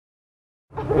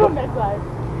go next time.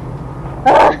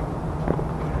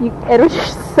 Edward, you're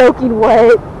soaking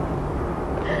wet.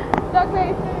 Duck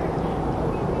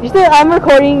faces. You said I'm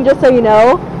recording, just so you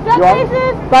know. Duck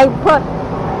faces.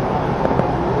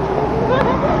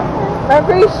 I'm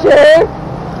pretty sure.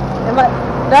 Am I?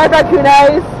 Not raccoon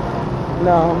eyes.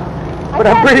 No, but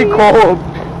I'm pretty cold.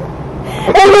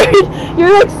 Edward,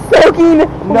 you're like soaking.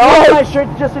 No, my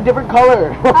shirt's just a different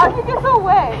color. How'd you get so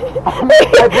wet? I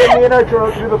put me and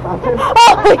Arturo through the fountain.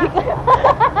 Oh my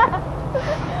god.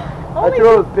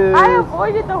 Arturo was pissed. I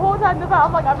avoided the whole time.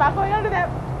 I'm like, I'm not going under that.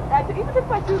 I even took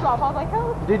my shoes off. I was like,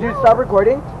 hell. Did you stop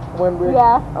recording when we?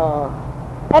 Yeah.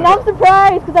 And I'm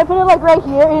surprised because I put it like right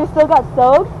here and it still got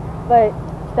soaked, but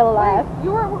still alive. Wait,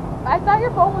 you were. I thought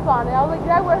your phone was on it. I was like,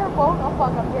 did I wear her phone? Oh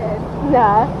fuck, I'm dead.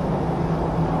 Nah.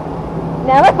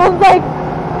 Now my phone's like,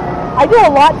 I do a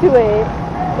lot to it,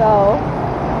 so.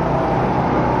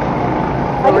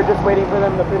 So we're just waiting for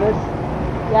them to finish?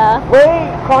 Yeah. Wait,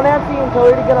 call Nancy and tell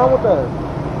her to get on with us.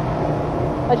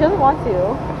 But she doesn't want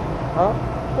to. Huh?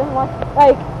 She doesn't want to.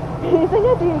 Like, he's like,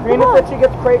 yeah, dude, Karina said she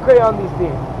gets cray-cray on these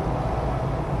things.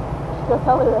 Go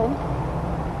tell her then.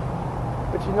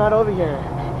 But she's not over here.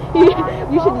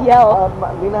 You should yell.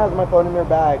 Lena has my phone in her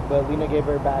bag, but Lena gave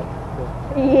her back. So.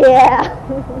 Yeah.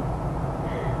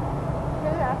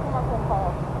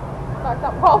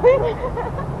 Stop calling.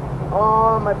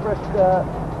 Oh, my fresh cut.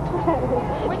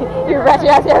 Your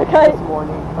ratchet ass haircut. This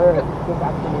morning, or this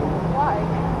afternoon. Why?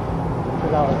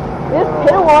 Because I was. This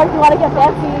Peter Ward, you want to get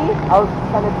fancy? I was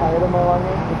kind of tired of my long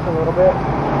hair, just a little bit.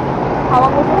 How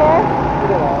long was your hair?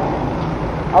 Pretty long.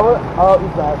 I'll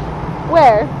eat that.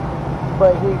 Where?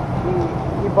 But he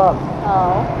bumps.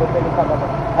 Oh. But then he cut that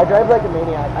off. I drive like a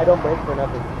maniac. I don't brake for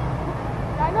nothing.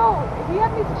 I know. He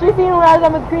had me. She seen when I was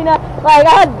on with Karina, like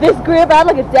I had this grip, I had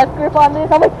like a death grip on this.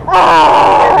 I'm like,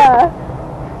 ah!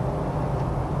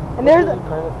 And there's, Turn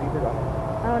the speaker on.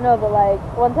 I don't know, but like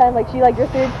one time, like she like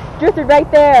drifted right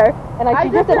there, and like I she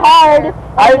drifted drifted hard.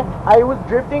 I was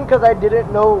drifting because I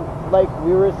didn't know like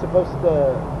we were supposed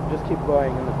to just keep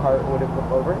going and the cart wouldn't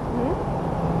flip over.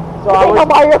 So I was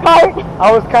Mario Kart.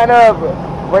 I was kind of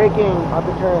braking on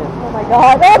the turn. Oh my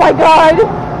god! Oh my god!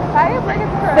 I didn't bring it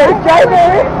to her. Safe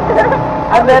driver.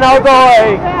 And then I was all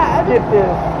like, skip this.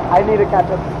 I need to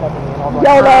catch up to Stephanie. And I was like,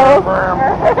 YOLO.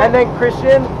 And then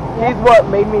Christian, he's what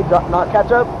made me not catch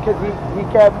up because he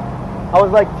kept. I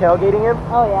was like tailgating him.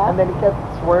 Oh yeah. And then he kept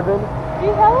swerving.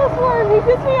 He hella swerved. He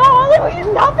pissed me off. Like, will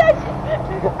you stop that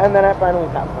shit? And then I finally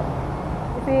passed him.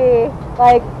 See,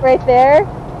 like right there,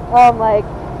 like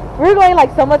we were going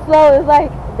like somewhat slow. It was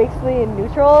like basically in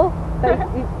neutral, like,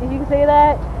 if you can say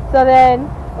that. So then,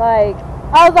 like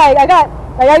I was like,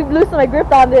 I loosened my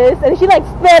grip on this, and she like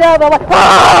sped up. I'm like,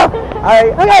 ah!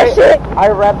 Shit! I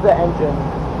revved the engine.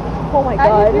 Oh my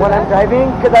god. When I'm driving,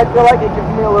 because I feel like it gives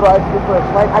me a little extra push.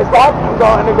 Like I stop and go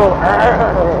and it goes.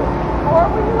 Or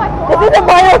when you like go This is a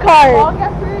Mario Kart. long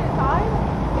enough period of time,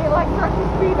 it like starts to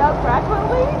speed up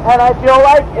gradually. And I feel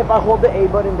like if I hold the A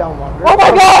button down longer. Oh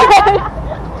my god!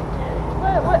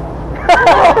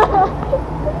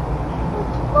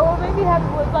 But what made me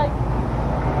happy was like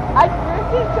I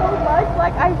drifted so much,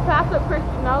 like I passed up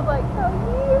Christian. And I was like,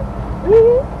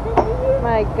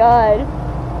 My god.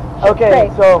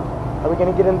 Okay, so are we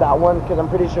gonna get in that one? Because I'm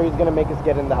pretty sure he's gonna make us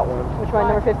get in that one. Which one?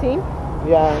 Number 15?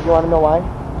 Yeah, you want to know why?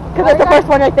 Because that's the first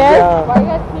one right there. Yeah. why are you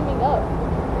guys teaming up?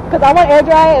 Because I want air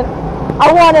dry and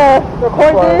I want to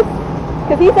record this.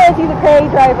 Because he says he's a cray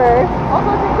driver.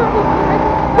 Also,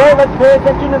 Wait, let's pay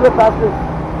attention to the fastest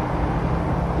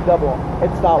double.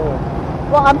 It's that one.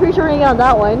 Well, I'm pretty sure we're going to get on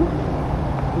that one.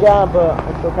 Yeah, but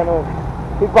I'm still kind of.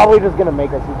 He's probably just gonna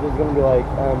make us. He's just gonna be like,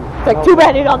 It's like, too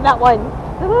bad you're on that one.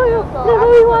 No, you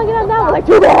want to get on that one. Like,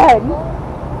 too bad.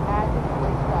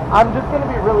 I'm just gonna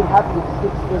be really happy if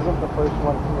 6 isn't the first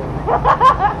one for me.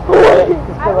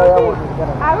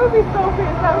 I would be so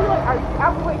pissed. I would be like,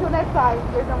 I would wait till next time.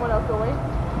 There's no one else going.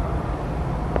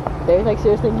 There's like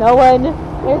seriously no one.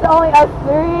 There's only us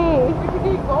 3. We should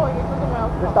keep going if there's someone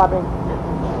else. They're stopping.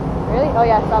 Really? Oh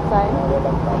yeah, stop sign.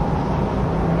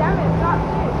 Damn it, stop it.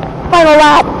 Final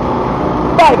lap.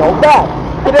 Final lap.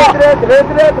 What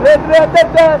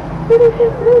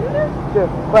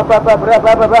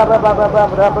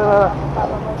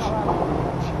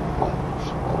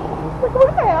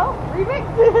the hell? Remix?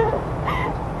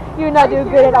 You're not doing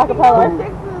good at acapella. Six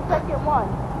to the second one.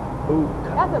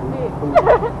 That's a big.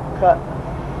 Cut.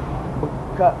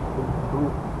 Cut.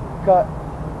 Cut.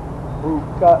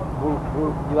 Cut.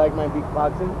 You like my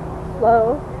beatboxing? Slow.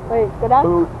 Wait, go down.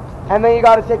 Boot. And then you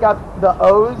gotta take out the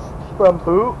O's from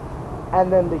boot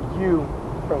and then the U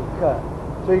from cut.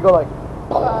 So you go like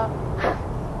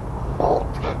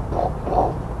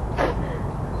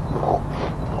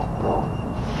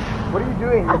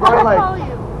saying. You're going like. Call you.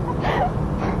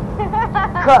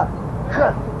 Cut.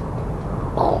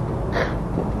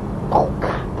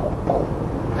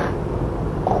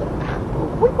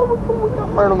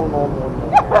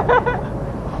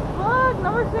 Look,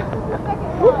 number 6 is the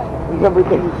second one. Number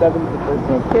 37 is the first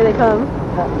one. Here they come.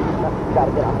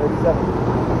 Gotta get on 37.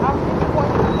 I'm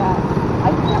disappointed with that. I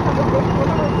think I have a big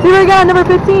one. See, we got number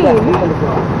 15.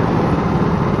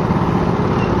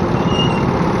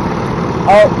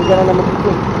 Oh, we got a number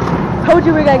 15. Told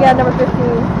you we gotta get number 15.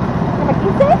 Number 15?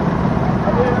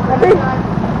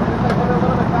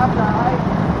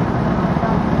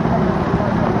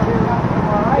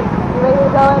 You ready to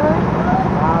go, Edward?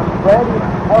 I'm ready.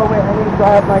 Oh wait, I need to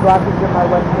have my glasses in my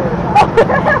wet shirt.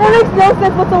 That makes no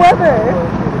sense whatsoever.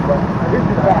 This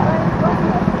is bad.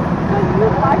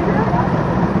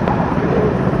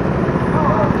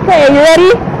 Okay, are you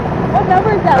ready? What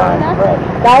number is that one?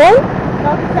 That one?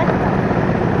 No, the second one.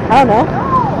 I don't know.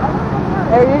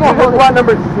 There you You go. just want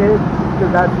number 6,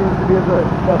 because that seems to be a good.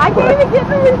 I can't even get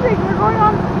number 6. We're going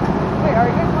on. Wait, are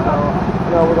you guys going on?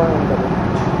 No, we're going on double.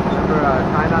 Remember,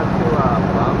 try not to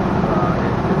bump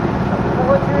into each other. Well,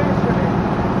 what's your instrument?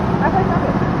 I play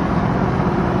trumpet.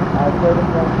 I play the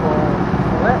French horn.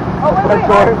 What? Oh, wait, a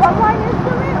drumline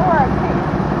instrument or a case?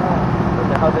 What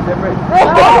the hell's the difference?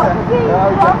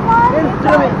 Drumline?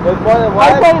 Instrument! There's more than I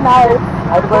one? play mouse.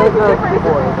 I play the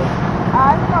keyboard.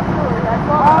 I'm not sure.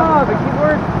 Oh, the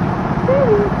keyboard?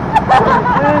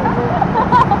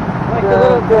 Like the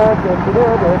little...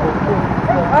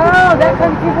 Oh, that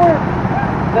kind of keyboard.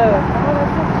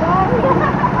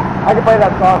 I can play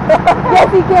that song. Yes,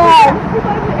 you can. He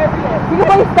plays it every day. You can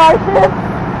play Starship.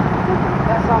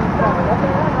 That song's fun.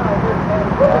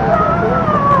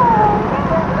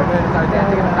 I'm gonna start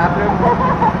dancing in the bathroom.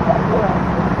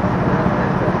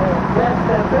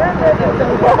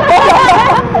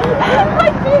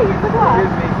 Like me, you're the boss.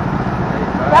 Excuse me.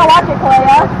 Now watch it,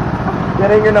 Kaleiah.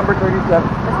 Getting your number 37.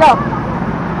 Let's go.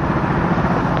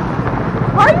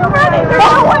 Why are you running? There's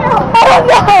no way out.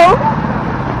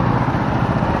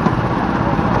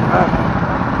 Oh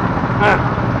no!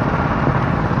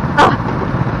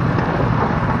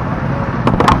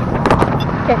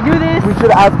 Can't do this. We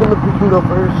should ask him to Pupudo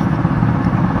first.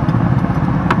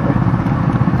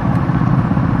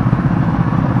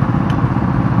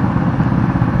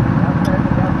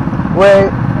 Wait,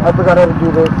 I forgot how to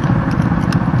do this.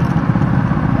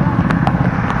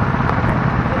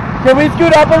 Can we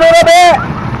scoot up a little bit?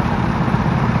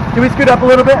 Can we scoot up a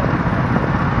little bit? You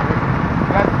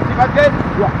guys good?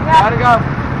 Yeah. How'd it go?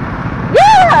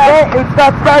 Yeah! Hey, it's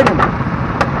not starting.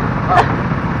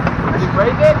 Did you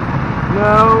break it?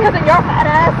 No. Because of your fat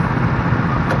ass.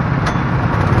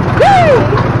 Yay!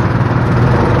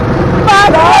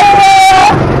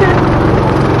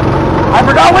 I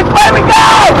forgot which way we go!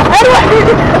 Anyway,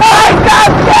 I got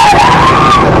shit!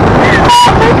 Oh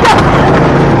my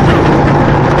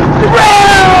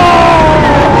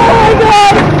god! Oh my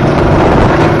god!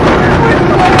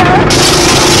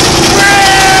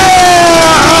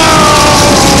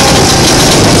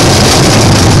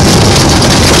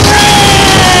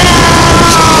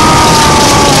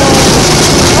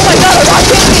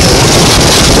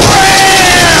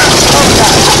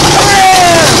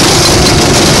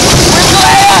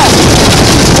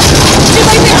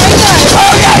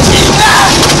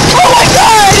 Oh my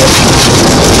god!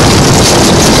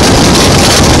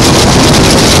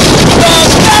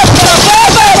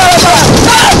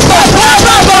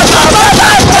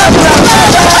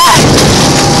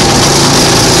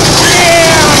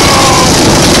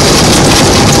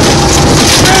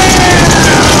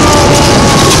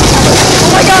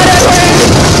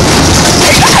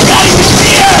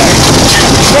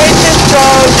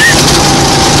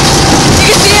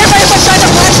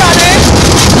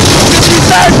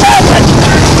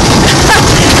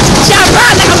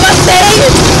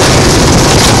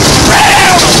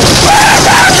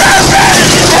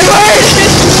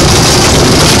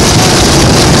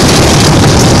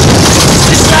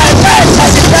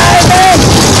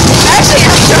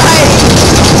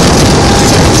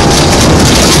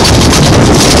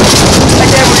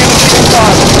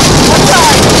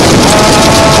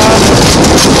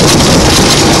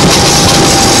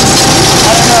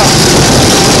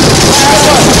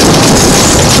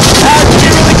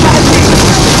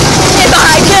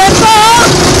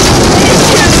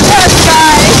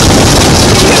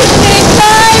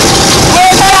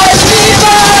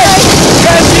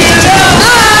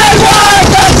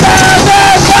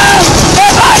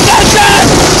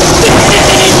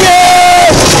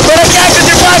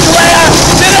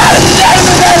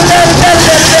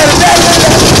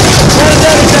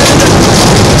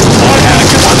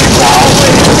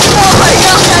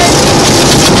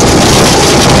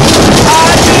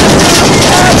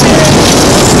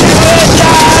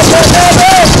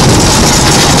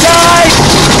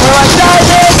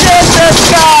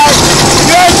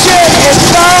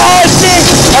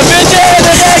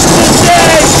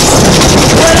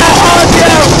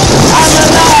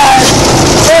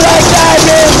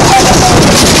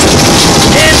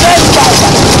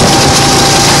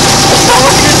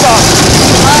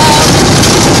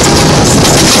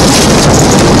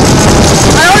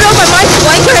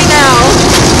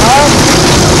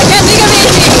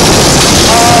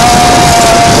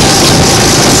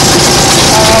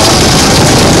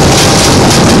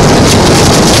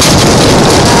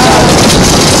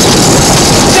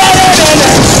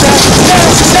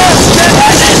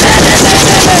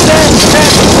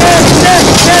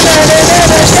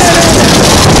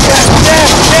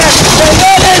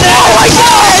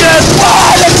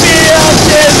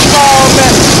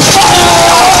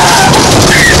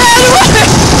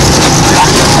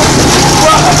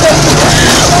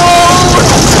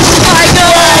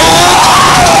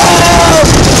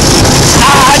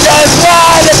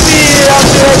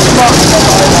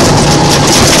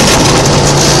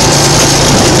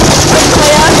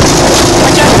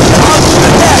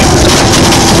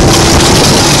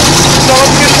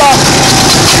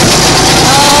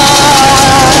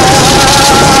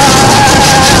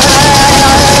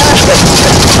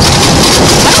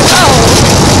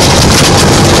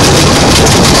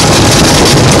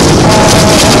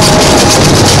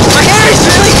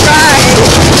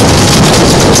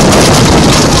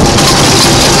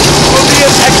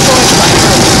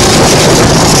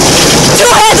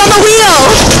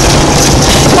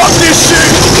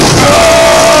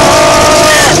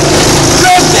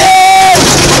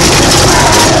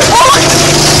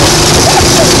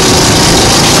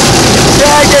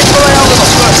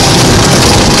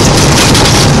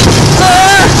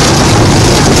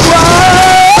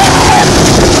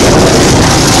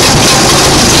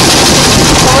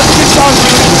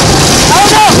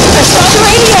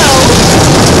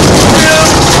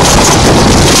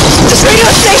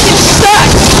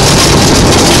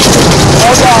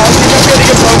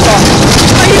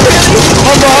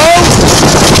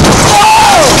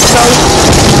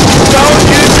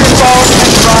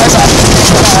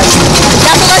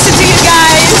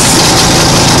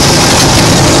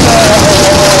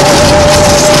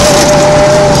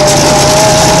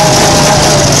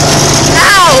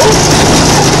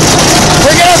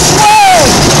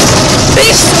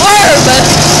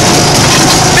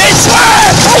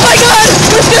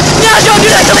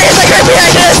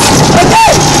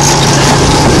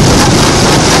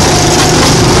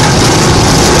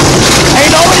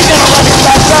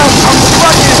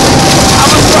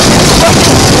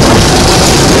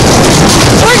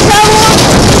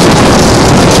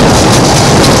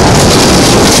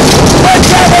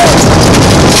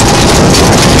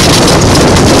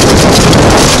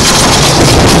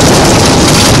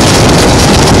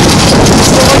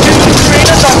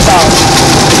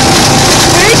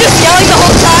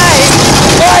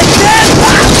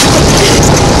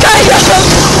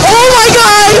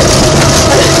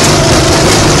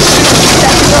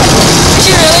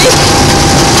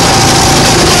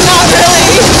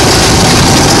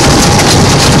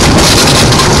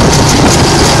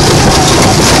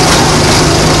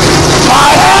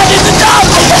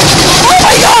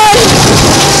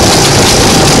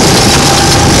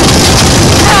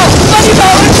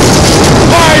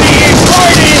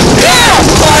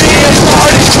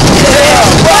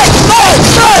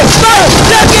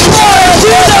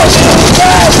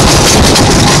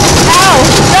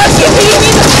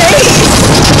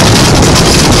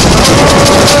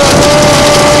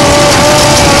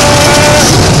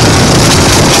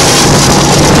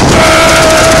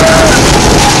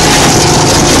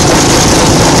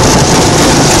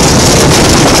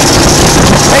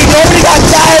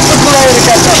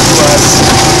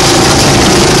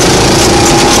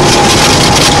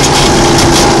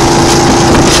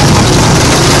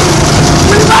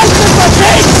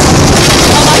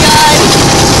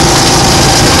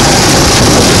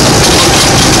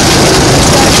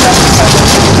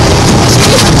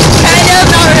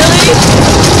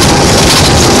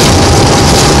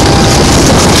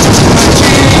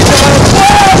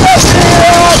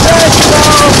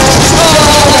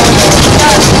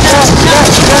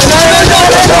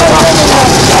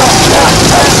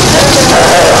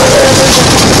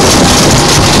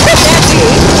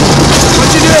 What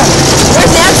you doing?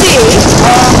 Where's Nancy?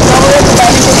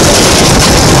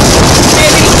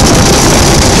 Maybe.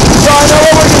 So I know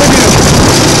what we're gonna do.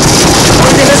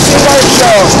 We're gonna sing our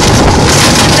show.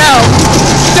 No.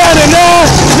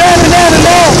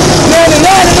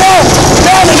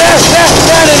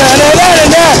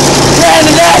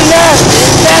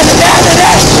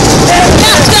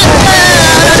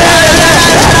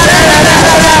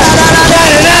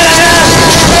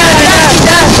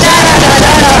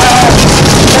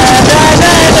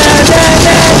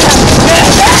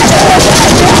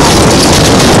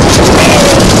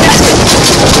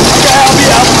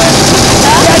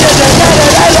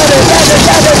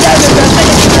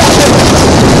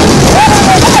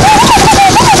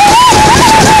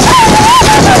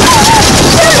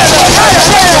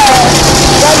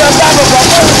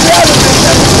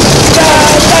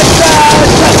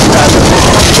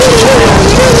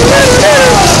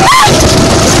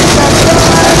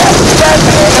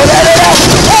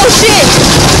 Oh shit!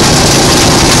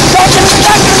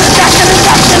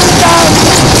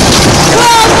 Come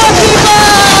on, people!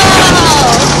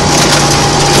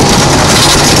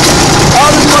 Oh,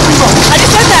 there's more people. I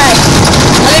just said that.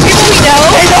 Are they people we know?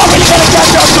 Hey, nobody's gonna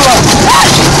catch up to us.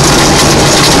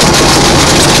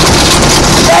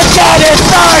 Let's get it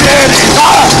started.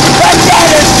 Let's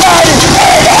get it started.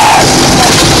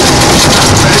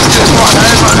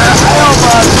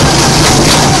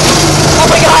 Oh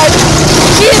my god!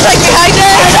 She's like behind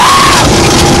us!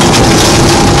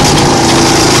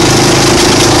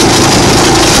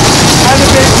 I'm the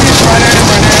big piece running.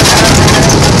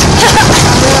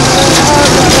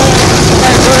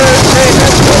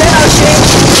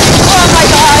 Oh my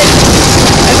god!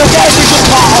 It's okay, it's just a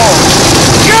pothole.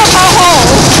 You're a pothole!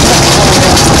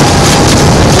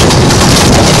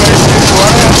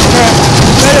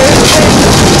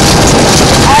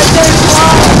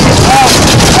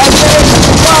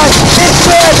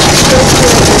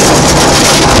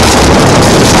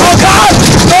 Oh God!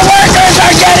 The workers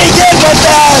are getting in with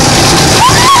us!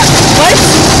 What?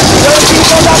 Those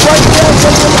people that work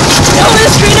there